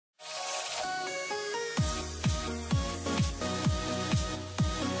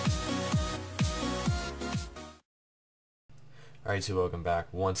Alright, so welcome back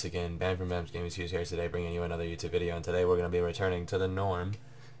once again. Ban from Bam's Gaming Studios here today, bringing you another YouTube video, and today we're going to be returning to the norm,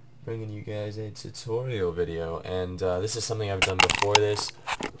 bringing you guys a tutorial video. And this is something I've done before this,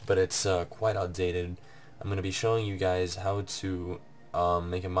 but it's quite outdated. I'm going to be showing you guys how to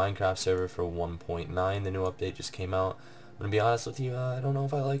make a Minecraft server for 1.9. The new update just came out. I'm going to be honest with you, I don't know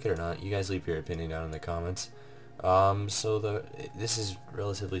if I like it or not. You guys leave your opinion down in the comments. This is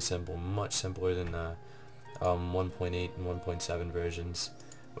relatively simple, much simpler than 1.8 and 1.7 versions.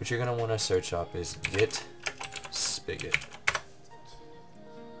 What you're going to want to search up is Git Spigot.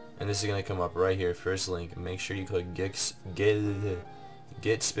 And this is going to come up right here, first link. Make sure you click Git Spigot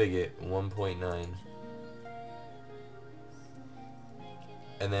 1.9.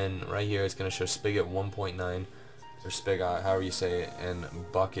 And then right here it's going to show Spigot 1.9, or Spigot, however you say it, and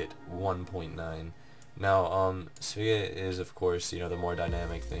Bukkit 1.9. Now, Spigot is, of course, the more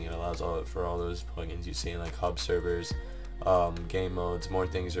dynamic thing. It allows for all those plugins you see in like hub servers, game modes. More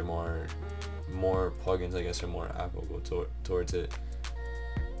things are more plugins, I guess, are more applicable towards it.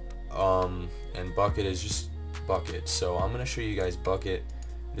 And Bukkit is just Bukkit. So I'm gonna show you guys Bukkit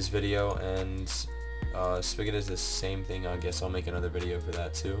this video, and Spigot is the same thing. I guess I'll make another video for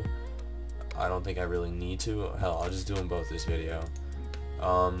that too. I don't think I really need to. Hell, I'll just do them both this video.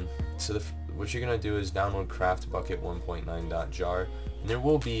 What you're going to do is download Craftbukkit 1.9.jar, and there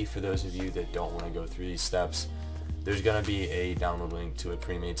will be, for those of you that don't want to go through these steps, there's going to be a download link to a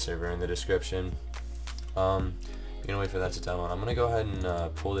pre-made server in the description. You're going to wait for that to download. I'm going to go ahead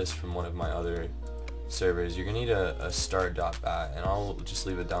and pull this from one of my other servers. You're going to need a start.bat, and I'll just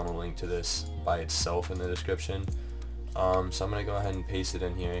leave a download link to this by itself in the description. So I'm going to go ahead and paste it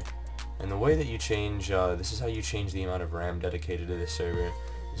in here. And the way that you change, this is how you change the amount of RAM dedicated to this server.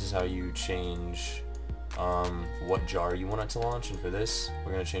 This is how you change what jar you want it to launch, and for this,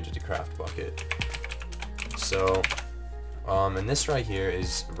 we're going to change it to Craftbukkit. So, and this right here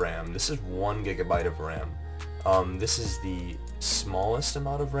is RAM. This is 1 GB of RAM. This is the smallest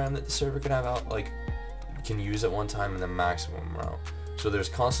amount of RAM that the server can have can use at one time, and the maximum route. So there's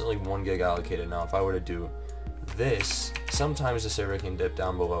constantly 1 gig allocated. Now, if I were to do this, sometimes the server can dip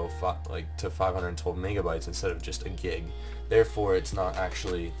down below to 512 megabytes instead of just a gig. Therefore, it's not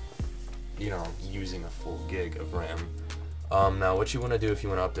actually, using a full gig of RAM. Now, what you want to do if you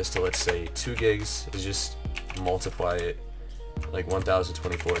want to up this to, let's say, 2 gigs, is just multiply it, like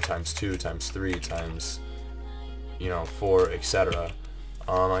 1024 times 2 times 3 times, 4, etc.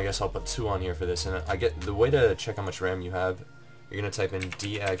 I guess I'll put 2 on here for this, and the way to check how much RAM you have, you're gonna type in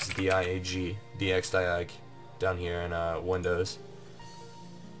dxdiag down here in Windows.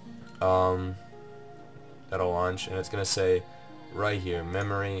 That'll launch, and it's gonna say right here,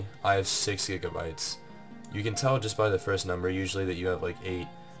 memory, I have 6 gigabytes. You can tell just by the first number usually that you have like 8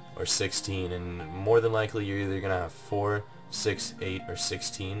 or 16, and more than likely you're either gonna have 4, 6, 8, or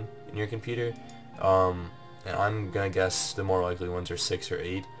 16 in your computer. And I'm gonna guess the more likely ones are 6 or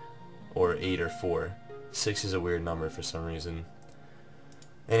 8, or 8 or 4. 6 is a weird number for some reason.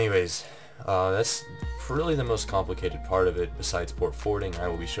 Anyways, that's really the most complicated part of it besides port forwarding. I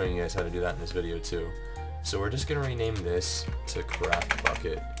will be showing you guys how to do that in this video too. So we're just going to rename this to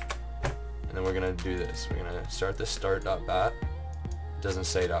Craftbukkit, and then we're going to do this. We're going to start the start.bat. It doesn't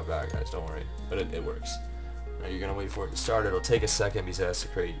say .bat, guys, don't worry, but it works. Now you're going to wait for it to start. It'll take a second because it has to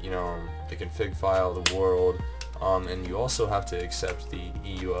create, the config file, the world, and you also have to accept the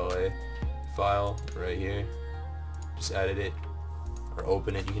EULA file right here. Just edit it or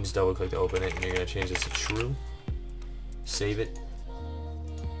open it. You can just double click to open it, and you're going to change this to true. Save it,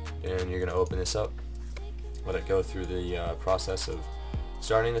 and you're going to open this up. Let it go through the process of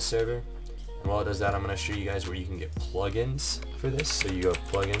starting the server. And while it does that, I'm going to show you guys where you can get plugins for this. So you go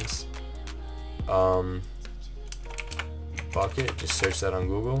plugins, Bukkit, just search that on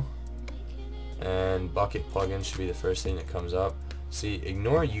Google, and Bukkit plugin should be the first thing that comes up. See,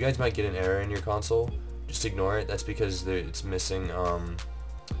 ignore, you guys might get an error in your console. Just ignore it. That's because it's missing,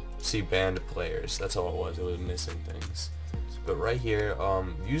 banned players. That's all it was missing things. But right here,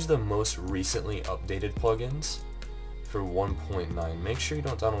 use the most recently updated plugins for 1.9. Make sure you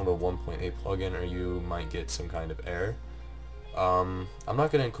don't download a 1.8 plugin, or you might get some kind of error. I'm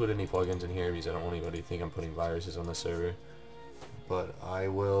not going to include any plugins in here because I don't want anybody to think I'm putting viruses on the server. But I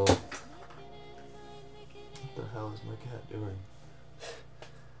will... What the hell is my cat doing?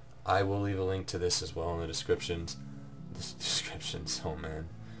 I will leave a link to this as well in the descriptions. Oh man.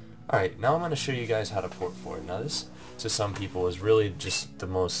 Alright, now I'm going to show you guys how to port forward. Now this, to some people, is really just the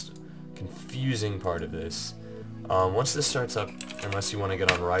most confusing part of this. Once this starts up, unless you want to get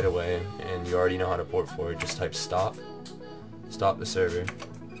on right away and you already know how to port forward, just type stop the server.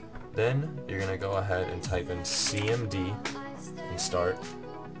 Then you're going to go ahead and type in cmd start,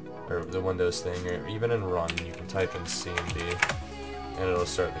 or the Windows thing, or even in run, you can type in cmd, and it'll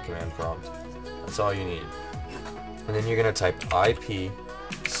start the command prompt. That's all you need. And then you're gonna type IP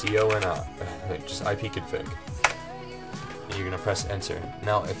just IP config. And you're gonna press enter.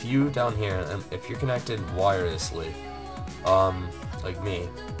 Now, if you down here, if you're connected wirelessly, like me,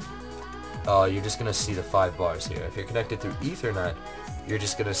 you're just gonna see the 5 bars here. If you're connected through Ethernet, you're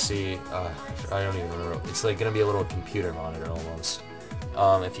just gonna see, I don't even remember, it's like gonna be a little computer monitor almost.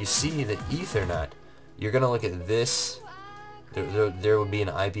 If you see the Ethernet, you're gonna look at this. There will be an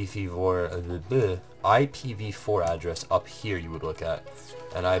IPv4 address up here you would look at,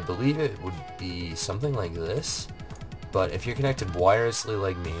 and I believe it would be something like this. But if you're connected wirelessly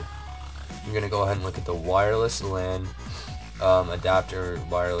like me, you're gonna go ahead and look at the wireless LAN adapter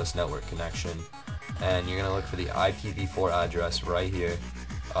wireless network connection, and you're gonna look for the IPv4 address right here.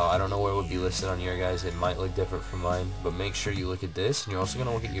 I don't know where it would be listed on your guys. It might look different from mine, but make sure you look at this, and you're also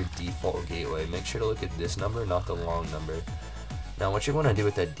gonna look at your default gateway. Make sure to look at this number, not the long number. Now, what you want to do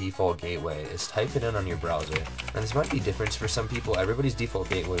with that default gateway is type it in on your browser. And this might be different for some people. Everybody's default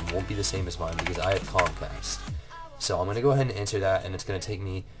gateway won't be the same as mine because I have Comcast. So I'm going to go ahead and enter that, and it's going to take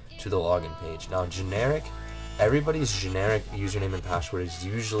me to the login page. Now, everybody's generic username and password is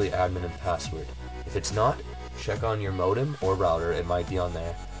usually admin and password. If it's not, check on your modem or router. It might be on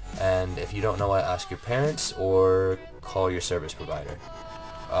there. And if you don't know what, ask your parents or call your service provider.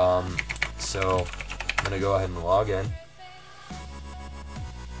 So I'm going to go ahead and log in.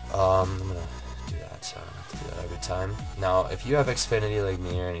 I'm gonna do that, so I don't have to do that every time. Now, if you have Xfinity like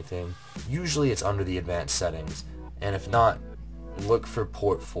me or anything, usually it's under the advanced settings, and if not, look for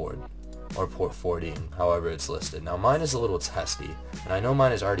port forward, or port forwarding, however it's listed. Now, mine is a little testy, and I know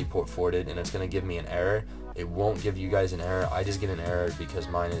mine is already port forwarded, and it's gonna give me an error. It won't give you guys an error, I just get an error because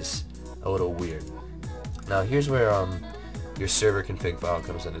mine is a little weird. Now, here's where your server config file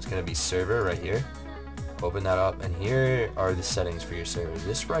comes in. It's gonna be server right here. Open that up, and here are the settings for your server.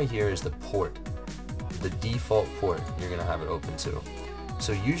 This right here is the port, the default port you're gonna have it open to.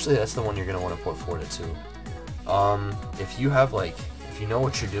 So usually that's the one you're gonna want to port forward it to. If you have if you know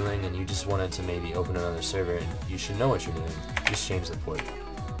what you're doing and you just wanted to maybe open another server, and you should know what you're doing, just change the port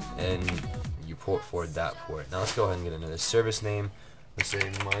and you port forward that port. Now let's go ahead and get into this service name. Let's say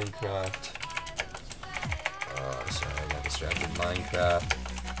Minecraft. Sorry, I got distracted. Minecraft.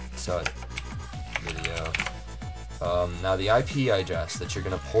 So. Video. Now the IP address that you're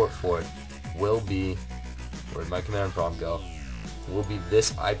gonna port forward will be, where'd my command prompt go? Will be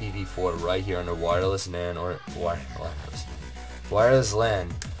this IPv4 right here under wireless LAN or wireless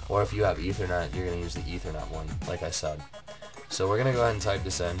LAN, or if you have Ethernet, you're gonna use the Ethernet one, like I said. So we're gonna go ahead and type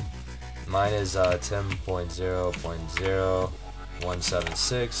this in. Mine is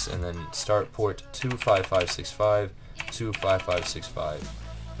 10.0.0.176, and then start port 25565 25565.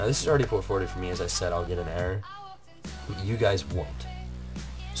 Now this is already port forwarded for me. As I said, I'll get an error. You guys won't.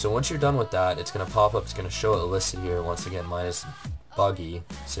 So once you're done with that, it's going to pop up. It's going to show it listed here. Once again, mine is buggy,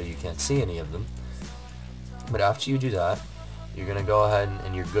 so you can't see any of them. But after you do that, you're going to go ahead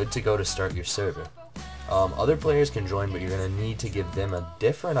and you're good to go to start your server. Other players can join, but you're going to need to give them a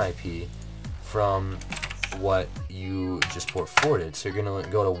different IP from what you just port forwarded. So you're going to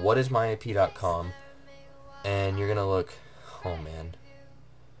go to whatismyip.com, and you're going to look, oh man.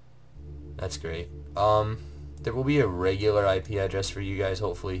 That's great. There will be a regular IP address for you guys,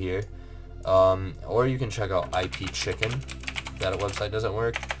 hopefully here. Or you can check out IP Chicken. If that website doesn't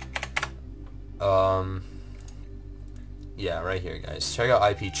work. Yeah, right here, guys. Check out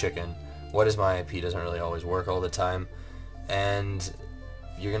IP Chicken. What is my IP doesn't really always work all the time. And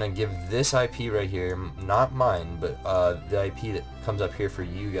you're gonna give this IP right here, not mine, but the IP that comes up here for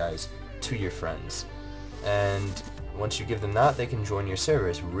you guys, to your friends. And once you give them that, they can join your server.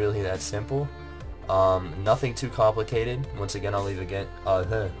 It's really that simple. Nothing too complicated. Once again, I'll leave a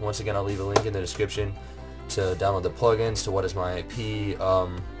link in the description to download the plugins to What Is My IP,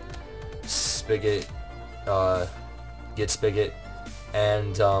 Spigot, Get Spigot,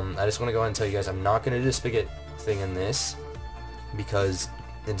 and I just want to go ahead and tell you guys I'm not going to do the Spigot thing in this because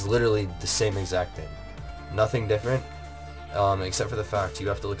it's literally the same exact thing. Nothing different, except for the fact you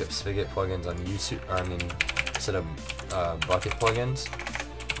have to look up Spigot plugins on YouTube. Instead of Bukkit plugins,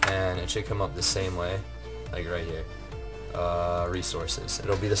 and it should come up the same way, like right here. Resources.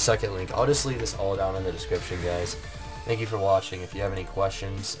 It'll be the second link. I'll just leave this all down in the description, guys. Thank you for watching. If you have any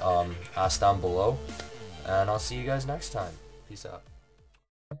questions, ask down below, and I'll see you guys next time. Peace out.